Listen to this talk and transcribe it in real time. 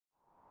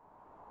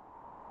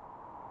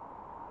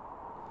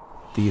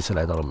第一次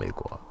来到了美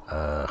国，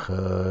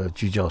和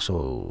居教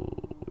授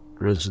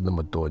认识那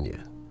么多年，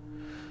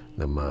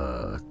那么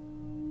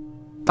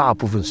大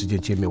部分时间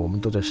见面我们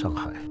都在上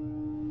海。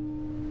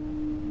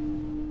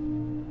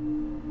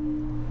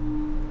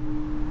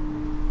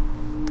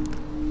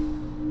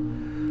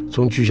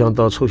从具象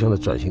到抽象的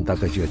转型大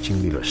概就要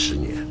经历了10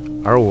年，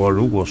而我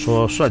如果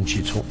说算起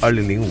从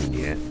2005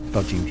年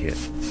到今天，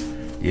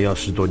也要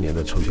10多年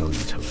的抽象历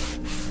程。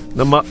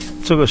那么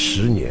这个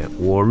10年，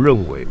我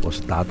认为我是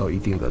达到一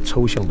定的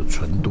抽象的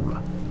纯度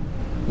了。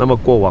那么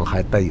过往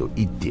还带有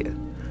一点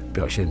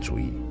表现主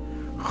义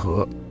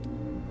和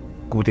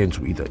古典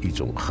主义的一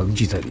种痕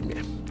迹在里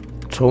面。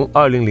从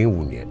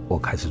2005年我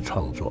开始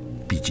创作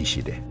BG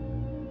系列。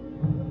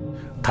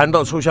谈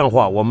到抽象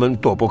化，我们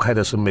躲不开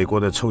的是美国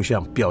的抽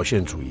象表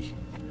现主义，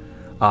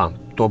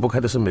躲不开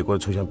的是美国的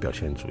抽象表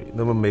现主义。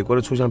那么美国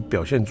的抽象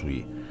表现主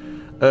义，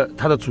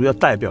它的主要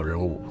代表人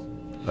物，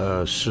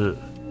是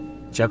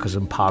贾克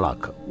森·帕拉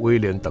克、威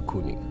廉·德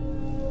库宁、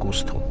古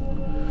斯通。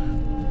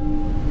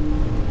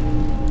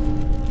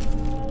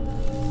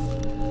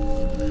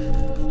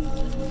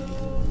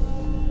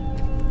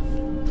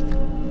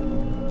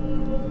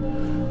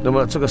那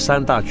么这个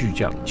3大巨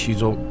匠，其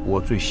中我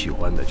最喜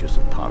欢的就是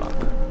帕拉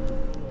克。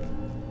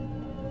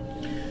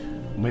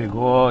美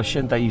国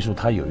现代艺术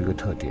它有一个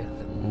特点，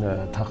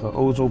它和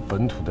欧洲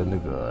本土的那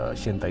个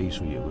现代艺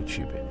术也有个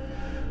区别。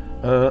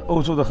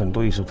欧洲的很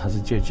多艺术它是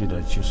借鉴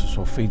的，就是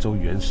说非洲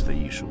原始的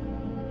艺术，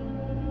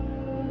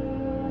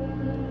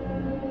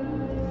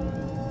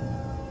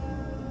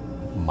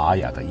玛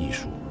雅的艺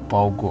术，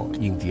包括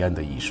印第安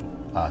的艺术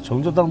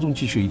从这当中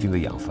汲取一定的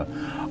养分。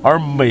而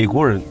美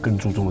国人更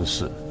注重的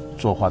是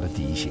作画的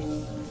第一性，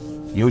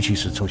尤其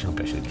是抽象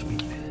表现主义。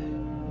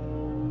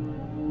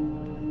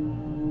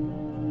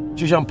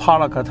就像帕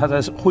拉克，他在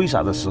挥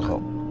洒的时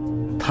候，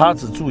他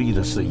只注意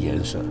的是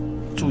颜色，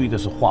注意的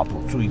是画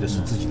布，注意的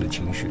是自己的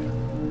情绪，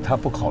他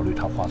不考虑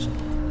他画什么。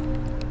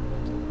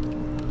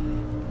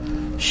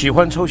喜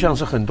欢抽象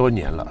是很多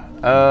年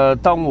了，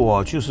当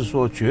我就是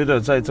说觉得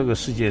在这个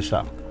世界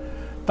上，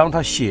当他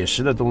写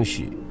实的东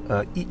西，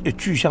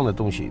具象的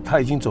东西，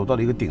他已经走到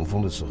了一个顶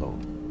峰的时候，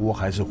我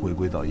还是回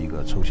归到一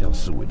个抽象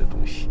思维的东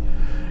西，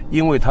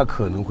因为它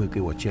可能会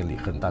给我建立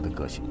很大的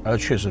个性，而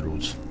确实如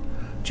此。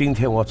今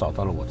天我找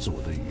到了我自我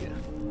的语言。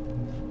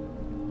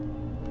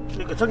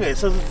所以搿只颜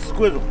色是至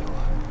关重要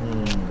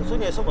搿只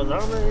颜色勿上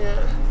呢，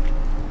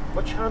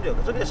没腔调，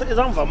搿只颜色一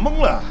上勿闷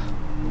了。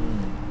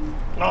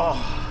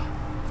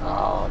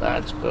Oh,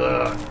 that's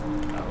good.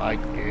 I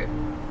like it.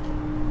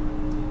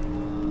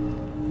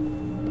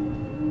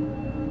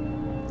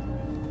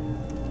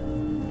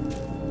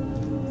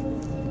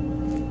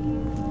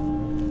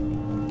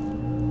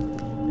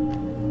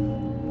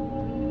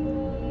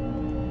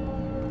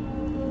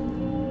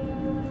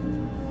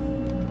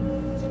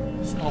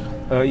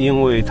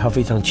 因为它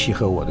非常契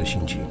合我的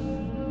心情。